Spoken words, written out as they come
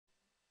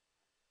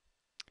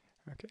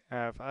Okay,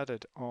 I've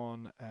added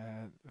on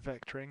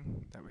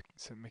vectoring that we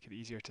can make it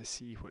easier to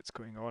see what's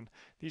going on.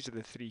 These are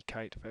the three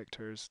kite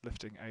vectors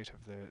lifting out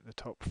of the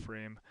top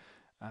frame,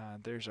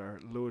 and there's our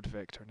load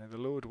vector. Now the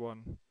load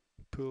one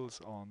pulls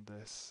on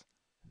this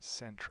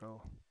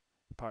central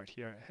part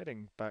here,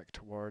 heading back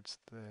towards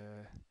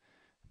the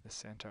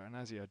center, and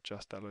as you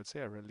adjust that load,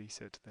 say I release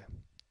it,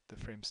 the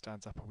frame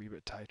stands up a wee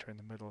bit tighter in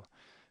the middle,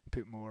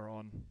 put more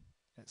on,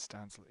 it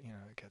stands,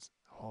 it gets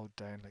hauled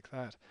down like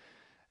that.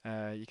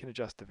 You can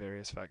adjust the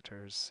various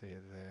factors, say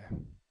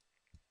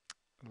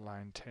the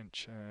line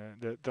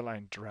tension, the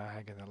line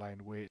drag and the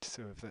line weight.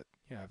 So if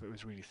it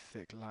was really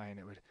thick line,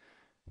 it would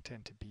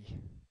tend to be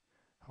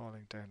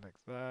hauling down like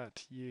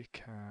that. You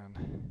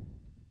can,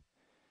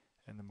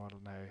 in the model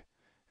now,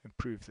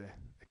 improve the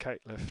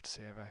kite lift.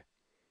 Say if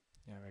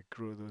I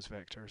grow those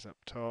vectors up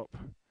top,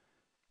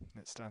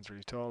 it stands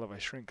really tall. If I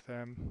shrink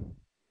them,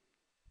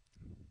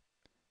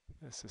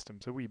 the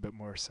system's a wee bit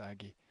more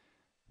saggy.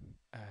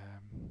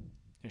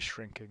 Is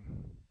shrinking.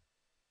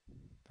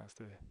 That's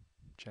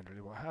generally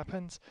what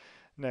happens.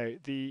 Now,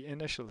 the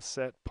initial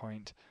set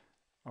point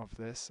of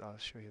this, I'll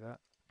show you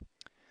that.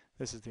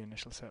 This is the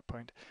initial set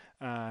point,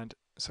 and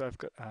so I've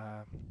got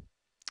a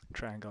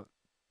triangle.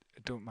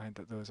 Don't mind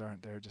that those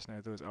aren't there just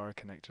now, those are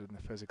connected in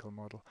the physical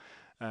model.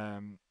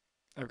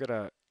 I've got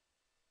a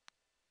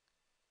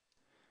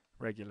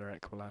regular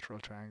equilateral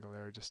triangle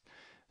there just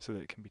so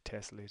that it can be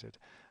tessellated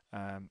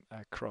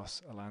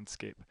across a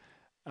landscape,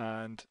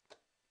 and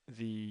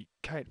the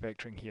kite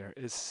vectoring here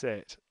is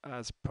set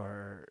as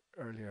per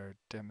earlier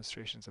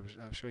demonstrations I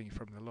was showing you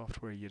from the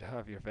loft, where you'd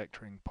have your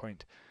vectoring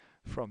point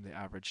from the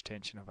average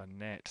tension of a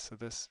net. So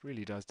this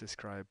really does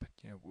describe,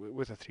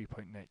 with a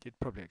 3-point net, you'd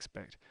probably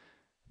expect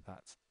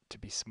that to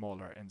be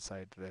smaller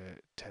inside the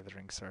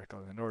tethering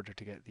circle in order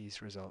to get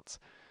these results.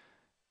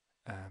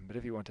 But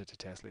if you wanted to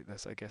tessellate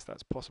this, I guess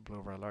that's possible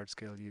over a large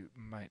scale. You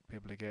might be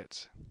able to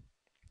get,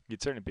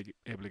 you'd certainly be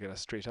able to get a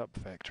straight up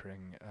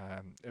vectoring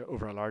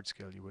over a large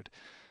scale. You would,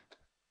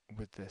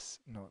 with this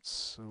not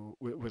so,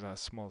 with a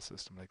small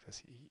system like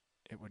this,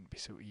 it wouldn't be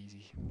so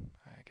easy.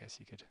 I guess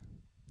you could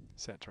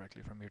set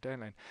directly from your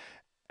downline.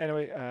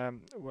 Anyway,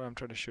 what I'm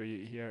trying to show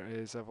you here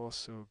is I've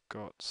also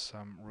got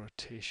some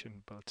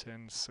rotation built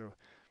in, so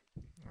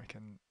I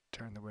can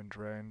turn the wind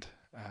round.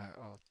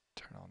 I'll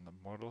turn on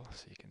the model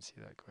so you can see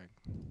that going.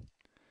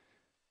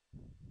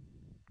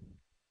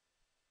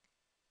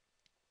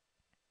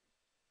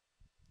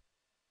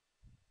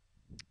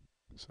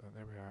 So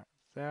there we are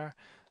there.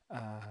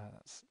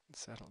 That's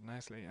settled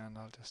nicely, and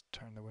I'll just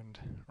turn the wind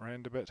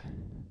around a bit.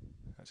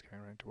 That's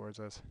coming around towards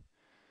us.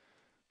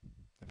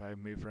 If I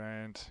move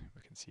around,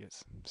 we can see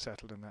it's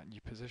settled in that new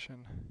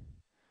position.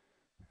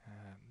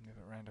 Move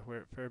it around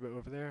a fair bit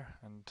over there,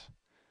 and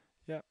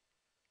yeah,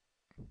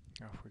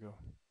 off we go.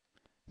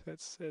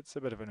 So it's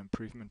a bit of an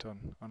improvement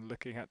on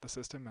looking at the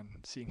system and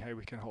seeing how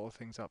we can haul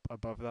things up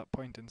above that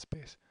point in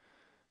space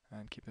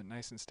and keep it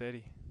nice and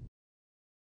steady.